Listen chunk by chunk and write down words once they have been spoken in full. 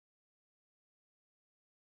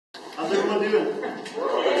How's everyone doing?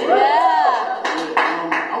 Yeah.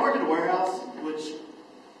 I work in a warehouse, which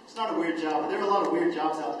it's not a weird job, but there are a lot of weird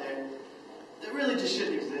jobs out there that really just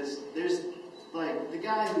shouldn't exist. There's like the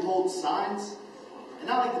guy who holds signs, and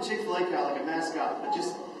not like the Chick-fil-A guy, like a mascot, but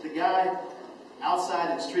just the guy outside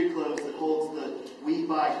in street clothes that holds the "We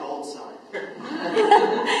Buy Gold" sign.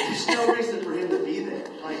 There's no reason for him to be there.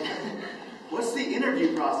 Like, what's the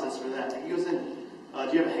interview process for that? He goes in,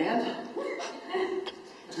 do you have a hand?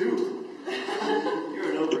 2.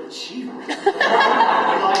 You're an overachiever.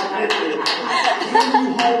 Can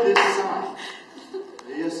you hold this sign?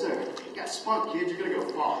 Yes, sir. You got spunk, kid. You're going to go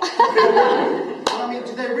far. But I mean,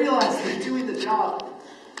 do they realize they're doing the job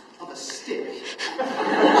of a stick?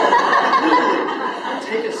 Literally,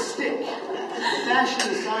 take a stick,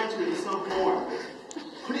 fashion a sign to it in some form,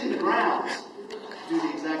 put it in the ground, do the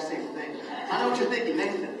exact same thing. I know what you're thinking,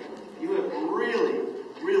 Nathan. You have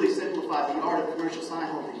really simplified the art of commercial sign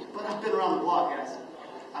holding. But I've been around the block, guys.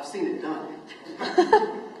 I've seen it done.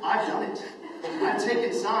 I've done it. I've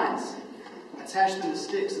taken signs, attached them to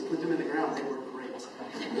sticks, and put them in the ground. They work great.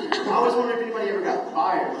 I always wonder if anybody ever got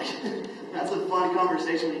fired. That's a fun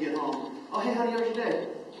conversation when you get home. Oh, hey, how do you like your day?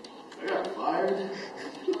 I got fired.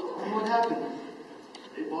 Oh, what happened?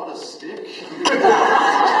 They bought a stick. There's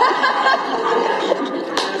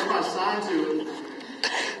my sign to it.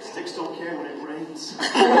 Sticks don't care when it rains.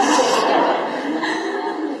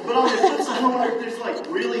 But on the flip side, I wonder if there's like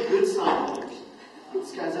really good sign holders.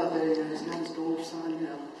 This guy's out there, he's got his gold sign,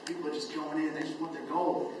 people are just going in, they just want their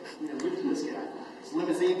gold. Look at this guy. His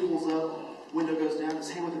limousine pulls up, window goes down, his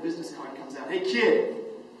hand with a business card comes out. Hey kid,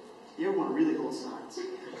 you ever want really gold signs?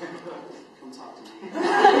 Come talk to me.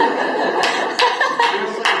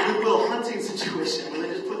 It's like a Goodwill Hunting situation where they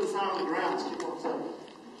just put the sign on the ground and just walks up.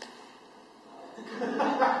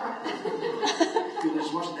 People are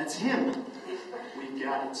just watching, that's him. We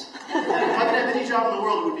got it. If I could have any job in the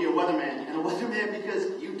world, it would be a weatherman. And a weatherman because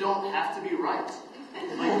you don't have to be right.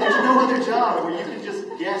 Like, there's no other job where you can just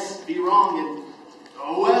guess, be wrong, and,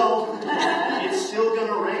 oh well, it's still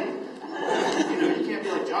gonna rain. You can't be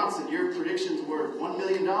like Johnson. Your predictions were $1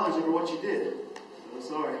 million over what you did. Oh,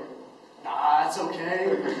 sorry. Nah, it's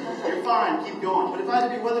okay. You're fine. Keep going. But if I had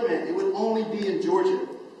to be a weatherman, it would only be in Georgia.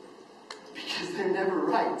 Because they're never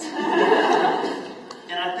right.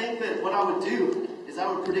 And I think that what I would do is I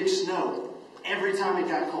would predict snow every time it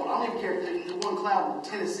got cold. I don't even care if there's one cloud in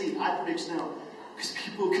Tennessee. I predict snow because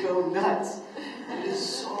people go nuts. It is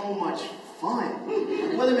so much fun.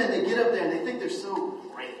 Weathermen, they get up there and they think they're so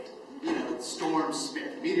great. Storm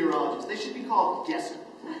Smith, meteorologists. They should be called Guesser.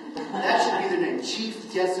 That should be their name,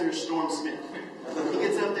 Chief Guesser Storm Smith. He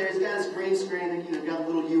gets up there, he's got his green screen, and got a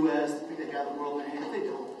little US. I think they got the world in their hand. They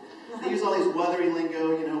don't. They use all these weathering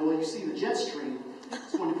lingo, well, you see the jet stream.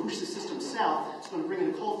 It's going to push the system south. It's going to bring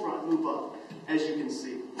in a cold front and move up, as you can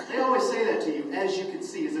see. They always say that to you, as you can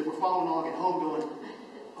see, as if we're following along at home going,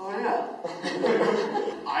 oh yeah,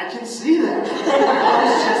 I can see that. I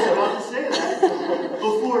was just about to say that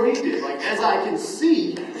before he did. Like, as I can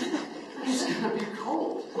see, it's going to be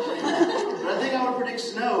cold. But I think I would predict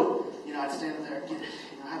snow. I'd stand there,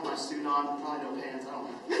 I have my suit on, probably no pants, I don't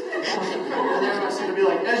know. And there my suit would be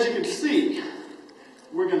like, as you can see,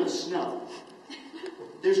 we're going to snow.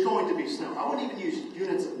 There's going to be snow. I wouldn't even use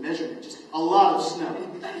units of measurement, just a lot of snow.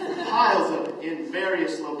 Piles of it in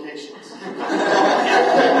various locations. Go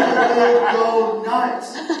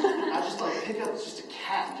nuts. I just pick up just a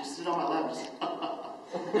cat and just sit on my lap and just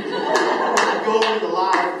go over to the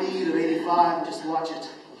live feed of 85 and just watch it.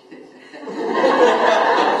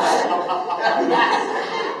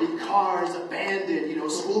 The cars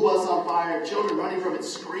abandoned, school bus on fire, children running from it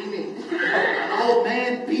screaming, an old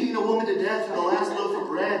man beating a woman to death for the last loaf of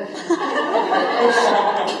bread.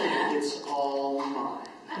 It's all mine.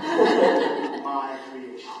 My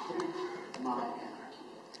creation. My anarchy.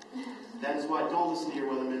 That is why don't listen to your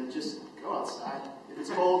weathermen. Just go outside. If it's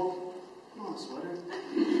cold, put on a sweater.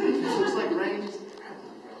 If it looks like rain, just grab an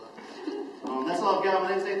umbrella. That's all I've got. My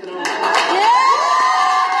name's Nathan Owens.